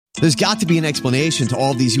There's got to be an explanation to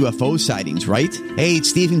all these UFO sightings, right? Hey,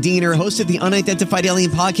 it's Stephen Diener, host of the Unidentified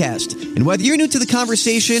Alien Podcast. And whether you're new to the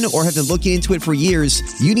conversation or have been looking into it for years,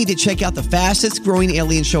 you need to check out the fastest growing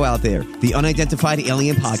alien show out there, the Unidentified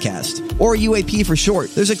Alien Podcast, or UAP for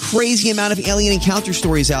short. There's a crazy amount of alien encounter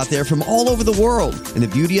stories out there from all over the world. And the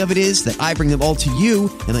beauty of it is that I bring them all to you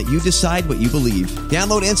and let you decide what you believe.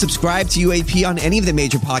 Download and subscribe to UAP on any of the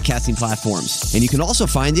major podcasting platforms. And you can also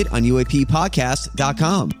find it on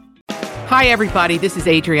UAPpodcast.com. Hi, everybody. This is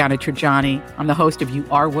Adriana Trajani. I'm the host of You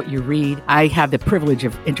Are What You Read. I have the privilege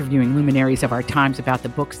of interviewing luminaries of our times about the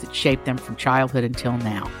books that shaped them from childhood until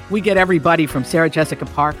now. We get everybody from Sarah Jessica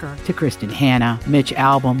Parker to Kristen Hanna, Mitch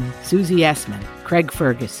Albom, Susie Essman, Craig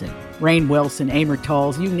Ferguson, Rainn Wilson, Amor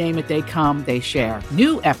Tolls, you name it, they come, they share.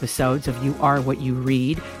 New episodes of You Are What You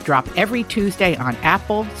Read drop every Tuesday on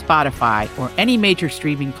Apple, Spotify, or any major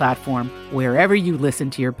streaming platform wherever you listen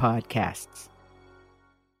to your podcasts.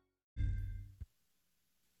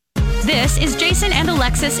 This is Jason and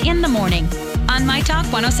Alexis in the morning on My Talk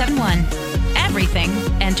 1071. Everything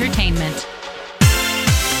entertainment.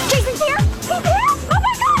 Jason's here? He's here? Oh my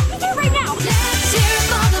God, he's here right now. Let's hear it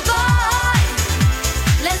for the boy.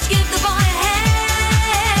 Let's give the boy a hand.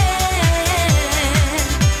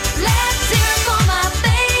 Let's hear it for my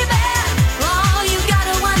baby. Oh, you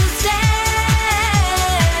gotta understand.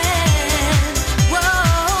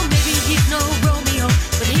 Whoa, maybe he's no Romeo,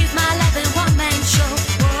 but he's my life and one-man show.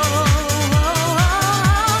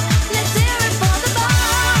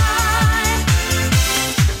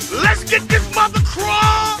 Get this mother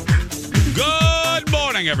crunk! Good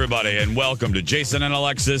morning, everybody, and welcome to Jason and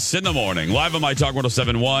Alexis in the morning. Live on My Talk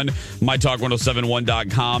 1071,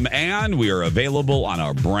 MyTalk1071.com, and we are available on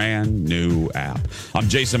our brand new app. I'm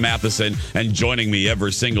Jason Matheson, and joining me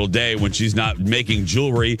every single day when she's not making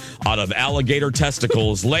jewelry out of alligator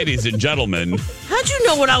testicles, ladies and gentlemen. How'd you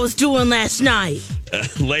know what I was doing last night?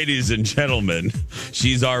 Ladies and gentlemen,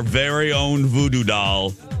 she's our very own voodoo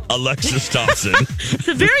doll, Alexis Thompson. It's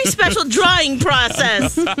a very special drawing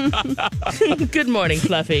process. Good morning,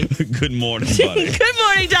 Fluffy. Good morning, buddy. Good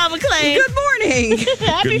morning, Don McClain. Good morning.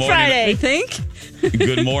 Happy Good morning. Friday. I think.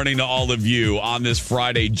 Good morning to all of you on this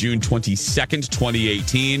Friday, June 22nd,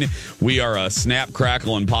 2018. We are a snap,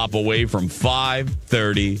 crackle, and pop away from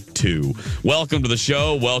 5:32. Welcome to the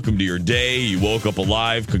show. Welcome to your day. You woke up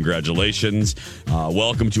alive. Congratulations.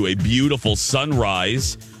 Welcome to a beautiful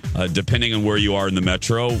sunrise, depending on where you are in the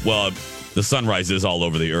metro. Well, the sunrise is all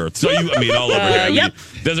over the earth. So, all over here. Yep.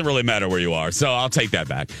 Doesn't really matter where you are. So, I'll take that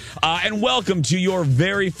back. And welcome to your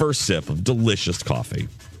very first sip of delicious coffee.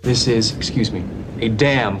 This is, excuse me, a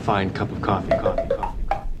damn fine cup of coffee. How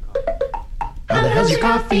the hell's your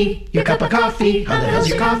coffee? Your cup of coffee? How the hell's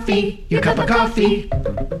your coffee? Your cup of coffee?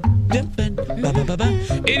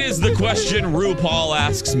 It is the question RuPaul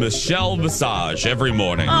asks Michelle Visage every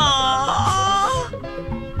morning.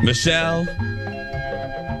 Aww. Michelle,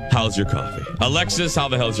 how's your coffee? Alexis, how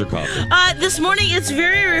the hell's your coffee? This morning it's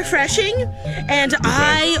very refreshing and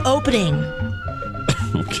eye-opening.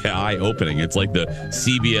 Okay, eye-opening. It's like the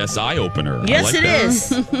CBS eye-opener. Yes, it is.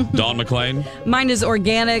 Dawn McClain? Mine is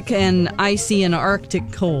organic and icy and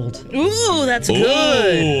Arctic cold. Ooh, that's good.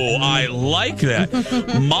 Oh, I like that.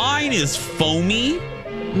 Mine is foamy.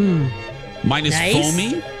 Mine is Nice.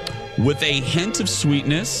 foamy with a hint of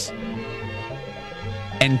sweetness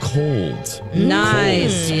and cold.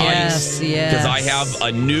 Nice. Cold Yes, ice. yes. Because I have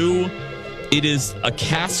it is a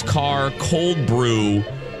Cascar cold brew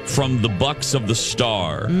from the Bucks of the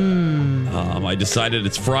Star. I decided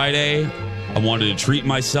it's Friday. I wanted to treat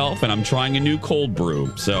myself, and I'm trying a new cold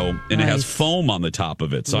brew. So, and it has foam on the top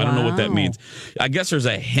of it. So I don't know what that Wow. means. I guess there's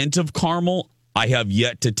a hint of caramel. I have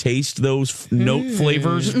yet to taste those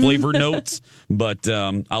flavor notes, but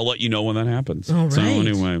I'll let you know when that happens. All right. So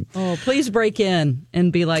anyway, Oh, please break in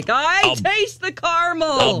and be like, I taste the caramel.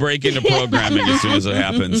 I'll break into programming as soon as it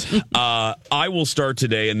happens. I will start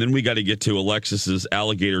today, and then we got to get to Alexis's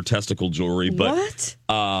alligator testicle jewelry. But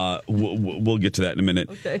What? we'll get to that in a minute.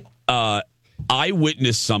 Okay. I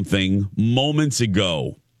witnessed something moments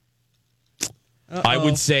ago. Uh-oh. I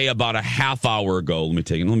would say about a half hour ago. Let me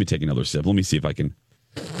take another sip. Let me see if I can.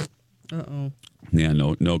 Uh-oh. Yeah,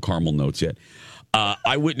 no caramel notes yet.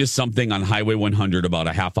 I witnessed something on Highway 100 about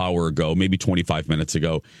a half hour ago, maybe 25 minutes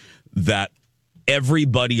ago, that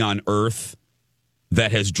everybody on Earth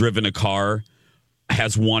that has driven a car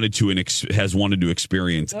has wanted to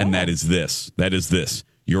experience, and that is this. That is this.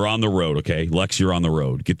 You're on the road, okay? Lex, you're on the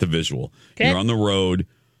road. Get the visual. Okay. You're on the road.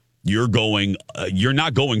 You're going. You're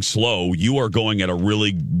not going slow. You are going at a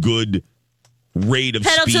really good rate of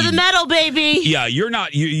Pedal speed. to the metal, baby. Yeah, you're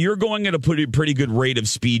not. You're going at a pretty good rate of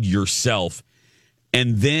speed yourself.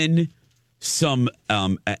 and then some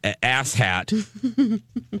asshat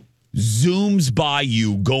zooms by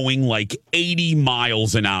you going like 80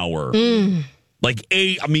 miles an hour. Like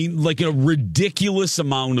a ridiculous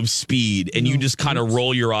amount of speed, and you just kind of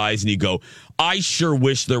roll your eyes and you go, I sure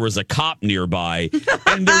wish there was a cop nearby,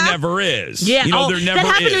 and there never is. Yeah, there never is. That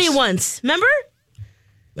happened to me once. Remember?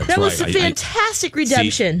 That was a fantastic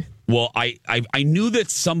redemption. Well, I knew that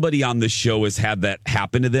somebody on this show has had that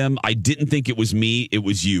happen to them. I didn't think it was me. It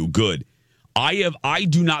was you. Good. I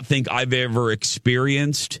do not think I've ever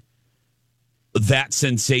experienced that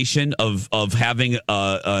sensation of having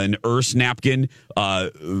an Earth napkin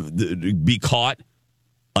be caught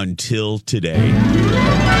until today.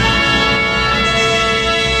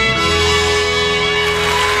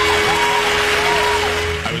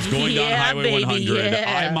 I was going down Highway 100.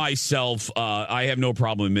 Yeah. I myself, I have no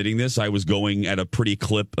problem admitting this. I was going at a pretty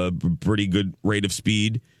good rate of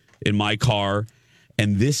speed in my car.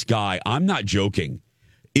 And this guy, I'm not joking,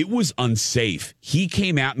 it was unsafe. He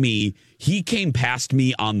came at me. He came past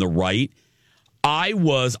me on the right. I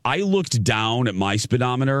looked down at my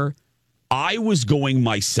speedometer. I was going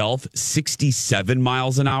myself 67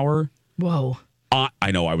 miles an hour. Whoa.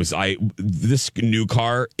 I know this new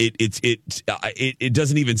car, it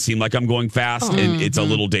doesn't even seem like I'm going fast, and it's a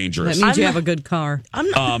little dangerous. That means you have a good car.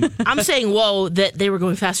 I'm saying, whoa, that they were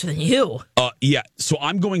going faster than you. Yeah. So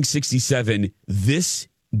I'm going 67. This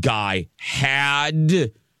guy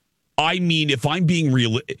had, if I'm being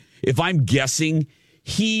real, if I'm guessing,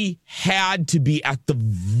 he had to be at the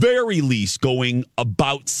very least going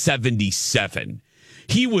about 77.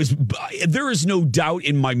 There is no doubt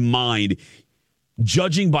in my mind,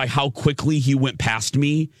 judging by how quickly he went past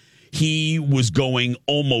me, he was going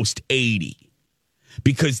almost 80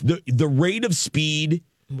 because the rate of speed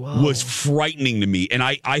was frightening to me. And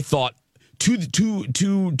I thought to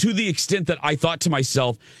the extent that I thought to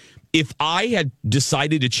myself, if I had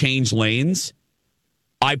decided to change lanes,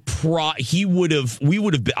 I would have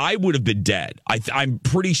been dead. I'm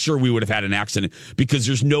pretty sure we would have had an accident because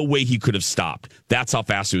there's no way he could have stopped. That's how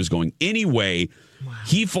fast he was going. Anyway,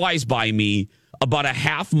 he flies by me about a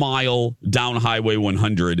half mile down Highway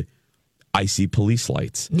 100. I see police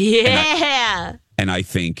lights. Yeah. And I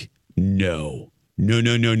think, no.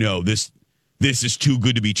 This is too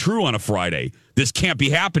good to be true on a Friday. This can't be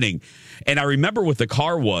happening. And I remember what the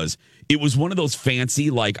car was. It was one of those fancy,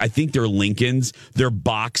 I think they're Lincolns. They're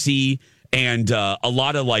boxy and a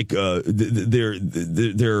lot of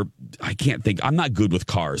they're I can't think. I'm not good with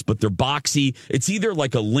cars, but they're boxy. It's either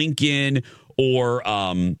like a Lincoln or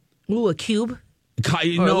a Cube.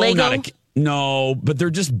 No, Lego? No, but they're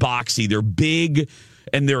just boxy. They're big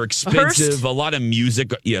and they're expensive. A lot of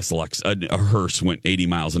music. Yes, Lex, a hearse went 80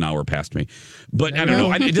 miles an hour past me. But I don't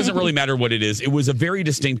know. It doesn't really matter what it is. It was a very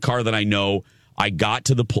distinct car that I know. I got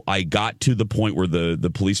to the point where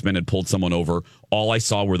the policeman had pulled someone over. All I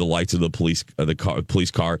saw were the lights of the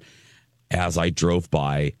police car. As I drove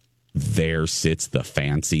by, there sits the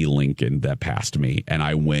fancy Lincoln that passed me, and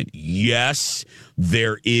I went, "Yes,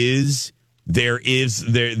 there is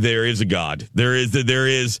a God. There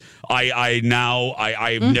is. I've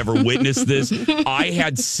never witnessed this. I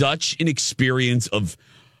had such an experience of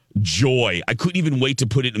joy. I couldn't even wait to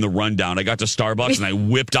put it in the rundown. I got to Starbucks and I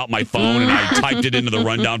whipped out my phone and I typed it into the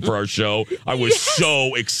rundown for our show. I was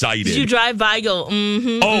so excited. Did you drive by? Go.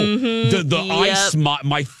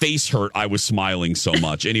 My face hurt. I was smiling so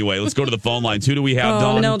much. Anyway, let's go to the phone lines. Who do we have?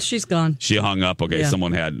 Dawn? No, she's gone. She hung up. Okay,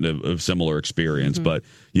 someone had a similar experience, but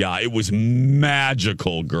yeah, it was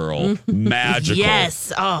magical, girl. Magical.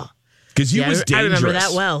 Yes. Oh. Because you was dangerous. I remember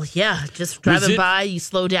that well. Yeah, just driving by, you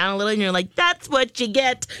slow down a little, and you're like, "That's what you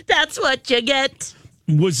get. That's what you get."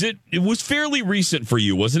 It was fairly recent for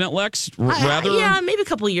you, wasn't it, Lex? Rather, yeah, maybe a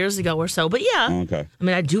couple of years ago or so. But yeah, okay. I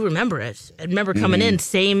mean, I do remember it. I remember coming in,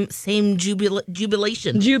 same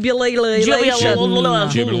jubilation. Coffee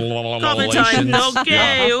time.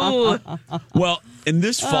 Okay. Ooh. Well, and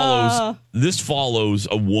this follows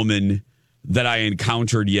a woman that I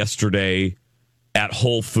encountered yesterday at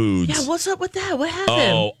Whole Foods. Yeah, what's up with that? What happened?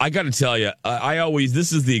 Oh, I got to tell you,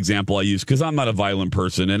 this is the example I use because I'm not a violent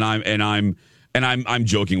person, and I'm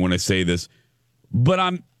joking when I say this, but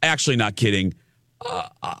I'm actually not kidding.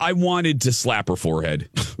 I wanted to slap her forehead.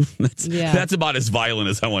 That's about as violent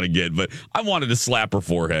as I want to get, but I wanted to slap her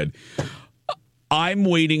forehead. I'm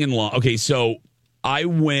waiting in line. Okay, so I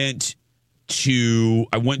went to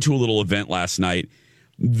a little event last night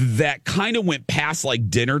that kind of went past like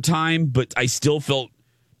dinner time, but I still felt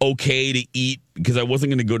okay to eat because I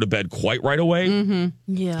wasn't going to go to bed quite right away. Mm-hmm.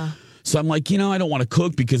 Yeah. So I'm like, I don't want to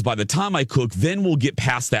cook because by the time I cook, then we'll get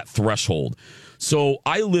past that threshold. So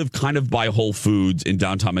I live kind of by Whole Foods in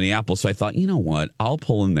downtown Minneapolis. So I thought, you know what? I'll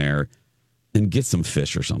pull in there and get some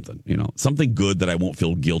fish or something, something good that I won't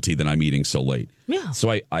feel guilty that I'm eating so late. Yeah. So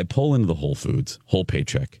I pull into the Whole Foods, Whole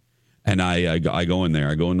Paycheck, and I go in there.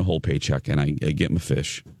 I go into Whole Paycheck and I get my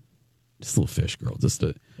fish, just a little fish, girl, just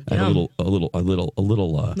a little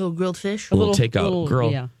grilled fish, a little takeout,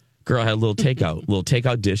 girl. Yeah. Girl, I had a little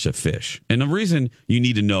takeout dish of fish, and the reason you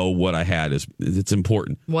need to know what I had is it's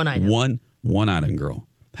important. One item. One item, girl.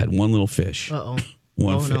 Had one little fish. Uh-oh.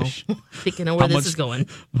 One fish. No. Thinking of where this is going.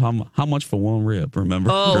 How much for one rib? Remember,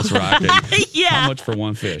 Chris Rock? Yeah. How much for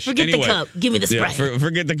one fish? Forget the cup. Give me the Sprite. Yeah,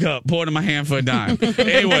 forget the cup. Pour it in my hand for a dime.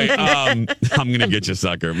 Anyway, I'm gonna get you,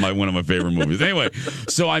 sucker. One of my favorite movies. Anyway,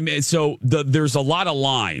 there's a lot of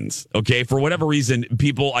lines. Okay, for whatever reason,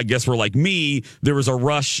 people I guess were like me. There was a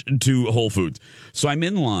rush to Whole Foods, so I'm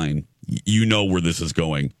in line. You know where this is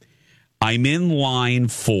going. I'm in line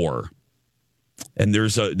 4. And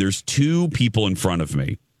there's 2 people in front of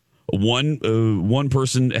me. One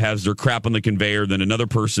person has their crap on the conveyor, then another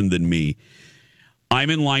person, then me. I'm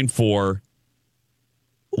in line 4.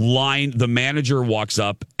 The manager walks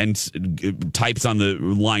up and types on the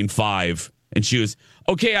line 5, and she goes,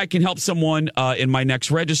 "Okay, I can help someone in my next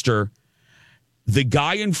register." The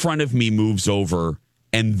guy in front of me moves over,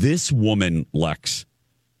 and this woman, Lex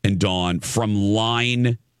and Dawn, from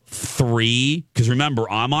line 3, because remember,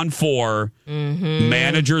 I'm on 4. Mm-hmm.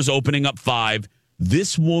 Manager's opening up 5.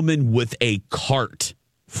 This woman with a cart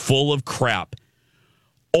full of crap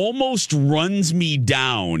almost runs me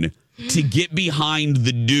down to get behind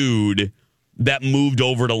the dude that moved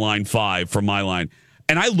over to line 5 from my line.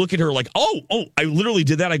 And I look at her like, oh, I literally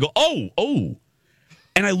did that. I go, oh.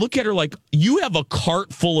 And I look at her like, you have a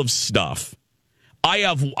cart full of stuff. I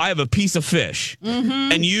have a piece of fish,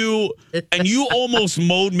 and you almost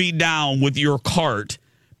mowed me down with your cart,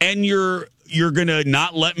 and you're gonna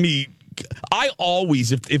not let me. I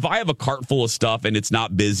always, if I have a cart full of stuff and it's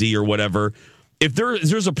not busy or whatever, if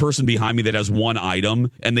there's a person behind me that has one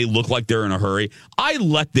item and they look like they're in a hurry, I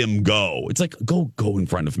let them go. It's like go in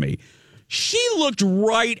front of me. She looked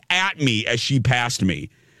right at me as she passed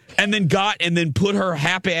me, and then put her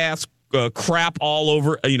happy ass crap all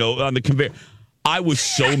over on the conveyor. I was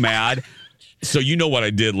so mad. So you know what I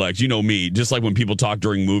did, Lex. You know me. Just like when people talk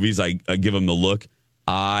during movies, I give them the look.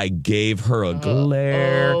 I gave her a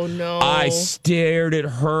glare. Oh, no. I stared at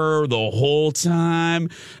her the whole time.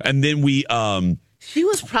 And then she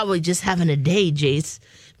was probably just having a day, Jace.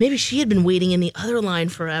 Maybe she had been waiting in the other line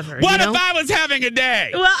forever. What if I was having a day?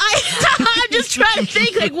 Well, I'm just trying to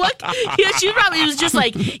think, like, what? She probably was just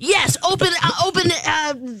like, yes, open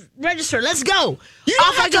register. Let's go.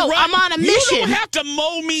 Off I go. I'm on a mission. You don't have to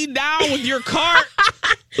mow me down with your cart,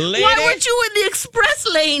 lady. Why weren't you in the express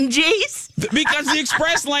lane, Jace? Because the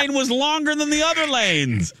express lane was longer than the other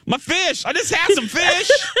lanes. My fish. I just had some fish.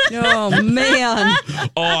 Oh, man.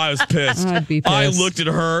 Oh, I was pissed. I'd be pissed. I looked at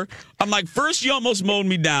her. I'm like, first, you almost mowed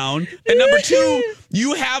me down. And number 2,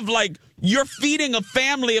 you have you're feeding a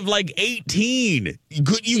family of 18. You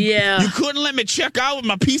couldn't let me check out with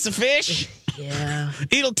my piece of fish? Yeah.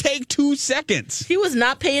 It'll take 2 seconds. She was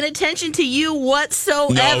not paying attention to you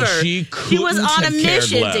whatsoever. No, she was on a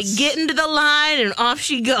mission less. to get into the line, and off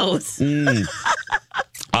she goes.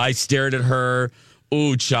 I stared at her.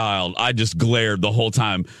 Ooh, child. I just glared the whole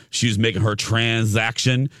time she was making her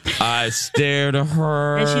transaction. I stared at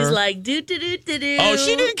her. And she's like, do. Oh,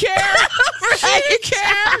 she didn't care. She didn't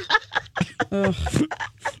care.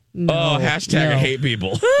 Hashtag I hate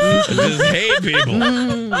people. Just hate people.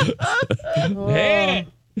 Hate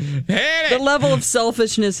it. The level of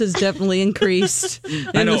selfishness has definitely increased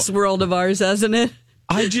in this world of ours, hasn't it?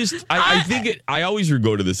 I think I always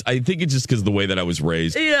go to this. I think it's just because of the way that I was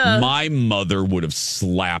raised. Yeah. My mother would have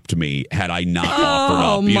slapped me had I not offered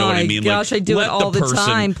up. You know what I mean? Gosh, I do it all the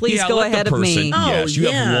time. Please go ahead of me. Yes, you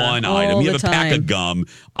have one all item. You have a the pack time. of gum.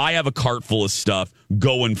 I have a cart full of stuff.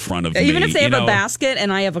 Go in front of me. Even if they have a basket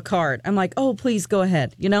and I have a cart, I'm like, oh, please go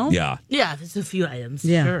ahead. You know? Yeah. Yeah, there's a few items.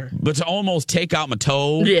 Yeah. Sure. But to almost take out my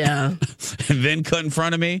toe. Yeah. And then cut in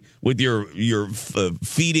front of me with your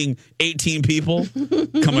feeding 18 people.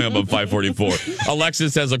 Coming up at 5:44.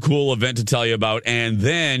 Alexis has a cool event to tell you about, and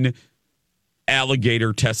then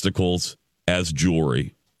alligator testicles as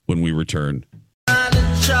jewelry when we return.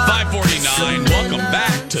 5:49. Welcome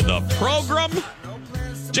back to the program.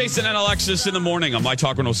 Jason and Alexis in the morning on My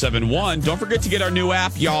Talk 107.1. Don't forget to get our new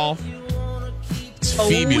app, y'all. It's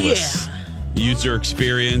fabulous. Yeah. User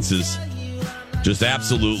experience is just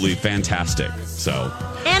absolutely fantastic. So,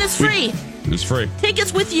 and it's free. It's free. Take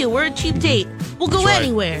us with you. We're a cheap date. We'll go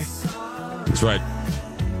anywhere. That's right.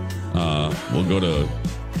 We'll go to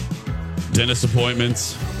Dentist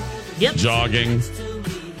appointments. Yep. Jogging.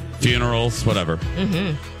 Funerals. Whatever.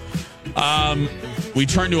 We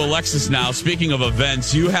turn to Alexis now. Speaking of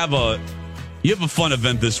events, you have a fun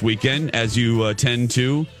event this weekend, as you tend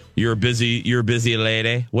to. You're a busy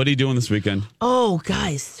lady. What are you doing this weekend? Oh,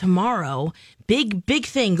 guys, tomorrow, big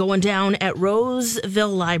thing going down at Roseville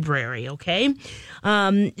Library, okay?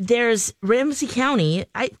 There's Ramsey County.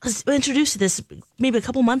 I was introduced to this maybe a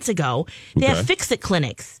couple months ago. They have Fix-It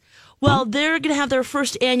clinics. Well, they're going to have their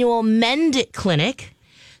first annual Mend It clinic.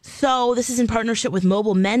 So this is in partnership with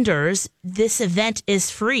Mobile Menders. This event is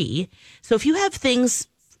free. So if you have things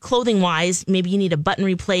clothing-wise, maybe you need a button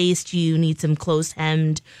replaced, you need some clothes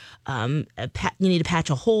hemmed, you need to patch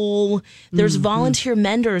a hole. There's volunteer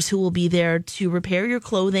menders who will be there to repair your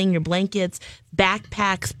clothing, your blankets,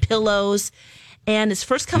 backpacks, pillows, and it's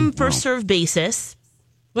first come, first served basis.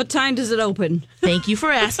 What time does it open? Thank you for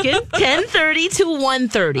asking. 10:30 to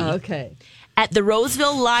 1:30. Okay. At the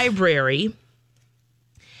Roseville Library.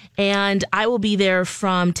 And I will be there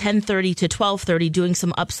from 10:30 to 12:30 doing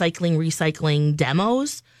some upcycling, recycling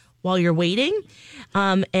demos while you're waiting.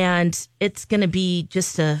 And it's going to be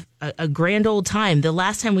just a grand old time. The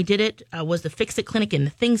last time we did it was the Fix It Clinic, and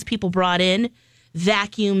the things people brought in,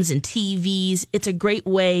 vacuums and TVs. It's a great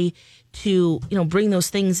way to, bring those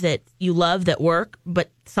things that you love that work,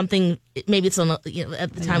 but something, maybe it's on, at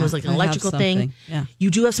the time it was like an electrical thing. Yeah. You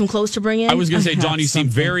do have some clothes to bring in? I was going to say, Dawn, you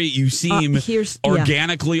seem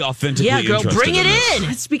organically, authentically girl, interested bring it in.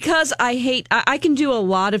 It's because I can do a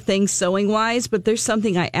lot of things sewing wise, but there's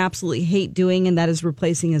something I absolutely hate doing, and that is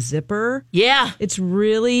replacing a zipper. Yeah. It's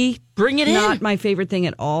really not my favorite thing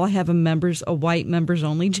at all. I have a white members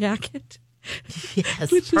only jacket.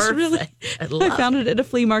 Yes, which is really, I found it at a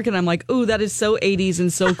flea market. And I'm like, ooh, that is so 80s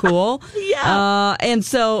and so cool. Yeah. And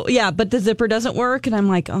so, but the zipper doesn't work. And I'm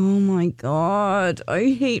like, oh my God,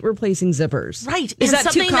 I hate replacing zippers. Right. Is that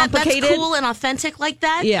something too complicated? That's cool and authentic like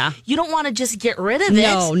that? Yeah. You don't want to just get rid of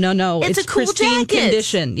it. No. It's a cool pristine jacket.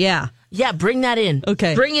 condition. Yeah. Yeah, bring that in.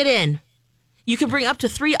 Okay. Bring it in. You can bring up to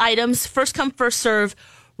 3 items. First come, first serve.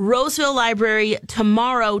 Roseville Library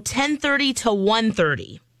tomorrow, 10:30 to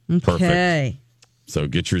 1:30. Perfect. So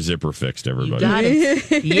get your zipper fixed, everybody. You got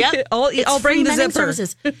it. Yep. I'll bring the zipper.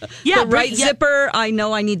 Services. Yeah, the right zipper. I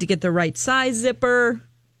know I need to get the right size zipper.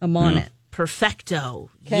 I'm on it. Perfecto.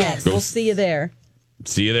 Okay. Yes. We'll see you there.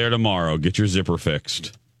 See you there tomorrow. Get your zipper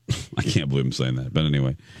fixed. I can't believe I'm saying that, but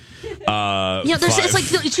anyway.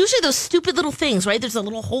 It's usually those stupid little things, right? There's a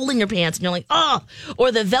little hole in your pants, and you're like, oh,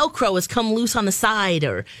 or the Velcro has come loose on the side,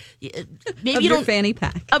 or maybe of you your don't fanny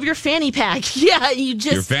pack. Of your fanny pack, yeah.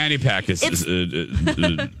 Your fanny pack is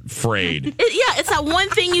frayed. It's that one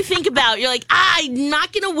thing you think about. You're like, I'm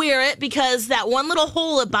not gonna wear it because that one little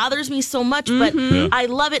hole, it bothers me so much, but I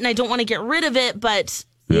love it and I don't want to get rid of it. But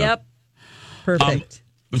yep, perfect.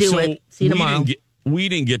 Do it. See you tomorrow. We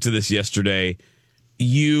didn't get to this yesterday.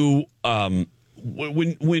 When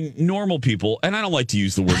normal people, and I don't like to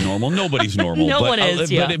use the word normal, nobody's normal. No one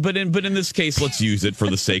is, yeah. But in this case, let's use it for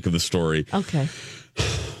the sake of the story. Okay.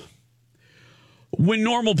 When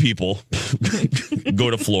normal people go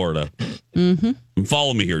to Florida, and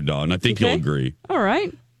follow me here, Dawn, I think you'll agree. All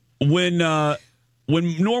right. When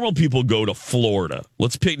normal people go to Florida,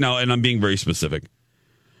 let's pick now, and I'm being very specific.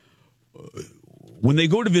 When they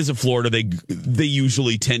go to visit Florida, they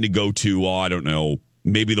usually tend to go to, I don't know,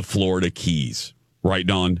 maybe the Florida Keys, right,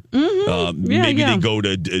 Dawn? Mm-hmm. Maybe they go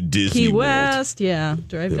to Disney Key World. West,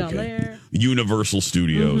 drive down there. Universal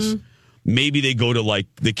Studios. Mm-hmm. Maybe they go to like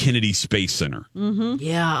the Kennedy Space Center. Mm-hmm.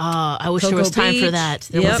 Yeah, I wish Cocoa there was time Beach. for that.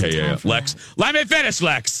 There was time for Lex, let me finish,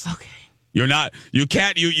 Lex. Okay. You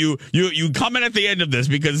can't, you come in at the end of this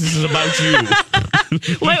because this is about you.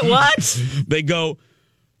 Wait, what?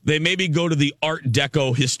 They maybe go to the Art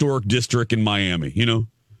Deco Historic District in Miami,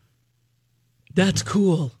 That's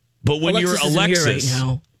cool. But when you're Alexis, right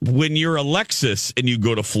now. When you're Alexis and you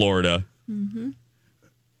go to Florida,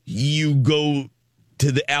 you go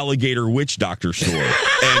to the Alligator Witch Doctor store.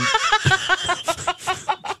 And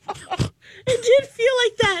it did feel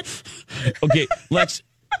like that. Okay, Lex,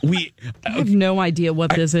 I have no idea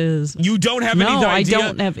what this is. You don't have any idea? No, I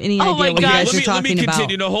don't have any idea what you guys are talking about. Let me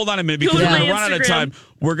continue. No, hold on a minute because we're going to run out of time.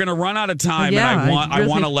 We're going to run out of time, and I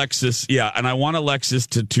want Alexis. Yeah, and I want Alexis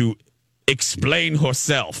to explain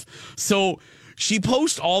herself. So she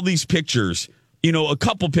posts all these pictures. A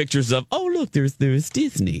couple pictures of, oh, look, there's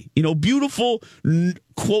Disney. Beautiful,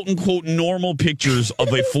 quote unquote, normal pictures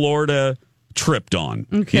of a Florida trip, Dawn.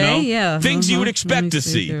 Okay, yeah. Things you would expect to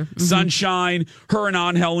see. Mm-hmm. Sunshine, her and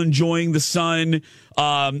Angel enjoying the sun,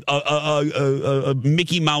 a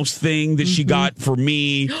Mickey Mouse thing that she got for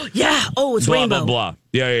me. Yeah. Oh, it's blah, rainbow. blah, blah.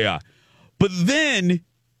 Yeah. But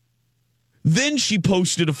then she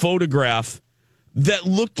posted a photograph that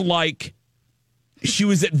looked like she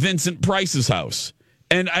was at Vincent Price's house.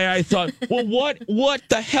 And I thought, well, what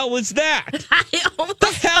the hell is that? I almost the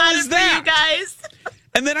hell is that? You guys.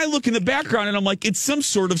 And then I look in the background and I'm like, it's some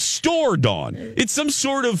sort of store, Dawn. It's some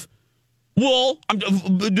sort of,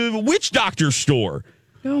 witch doctor store.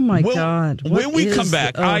 Oh my God. When we come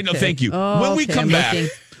back, okay. I know, thank you. Oh, when we okay, come I'm back, looking.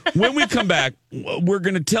 when we come back, we're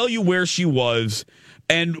going to tell you where she was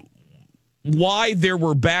and why there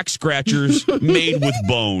were back scratchers made with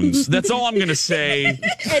bones. That's all I'm going to say.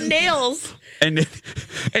 And nails. And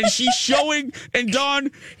she's showing, and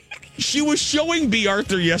Dawn, she was showing B.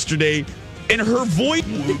 Arthur yesterday, and her voice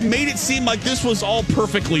made it seem like this was all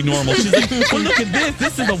perfectly normal. She's like, well, look at this.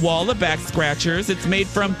 This is a wall of back scratchers. It's made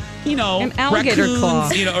from, an alligator raccoons, claw.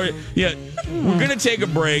 We're going to take a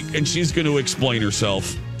break, and she's going to explain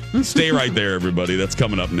herself. Stay right there, everybody. That's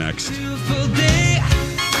coming up next.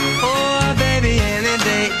 Oh, baby, any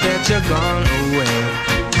day that you're gone away,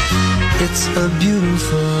 it's a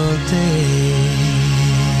beautiful day.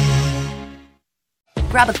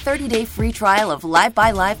 Grab a 30-day free trial of Live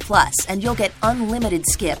by Live Plus, and you'll get unlimited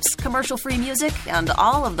skips, commercial-free music, and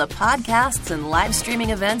all of the podcasts and live streaming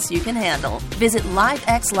events you can handle. Visit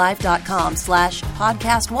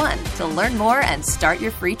livexlive.com/podcast1 to learn more and start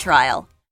your free trial.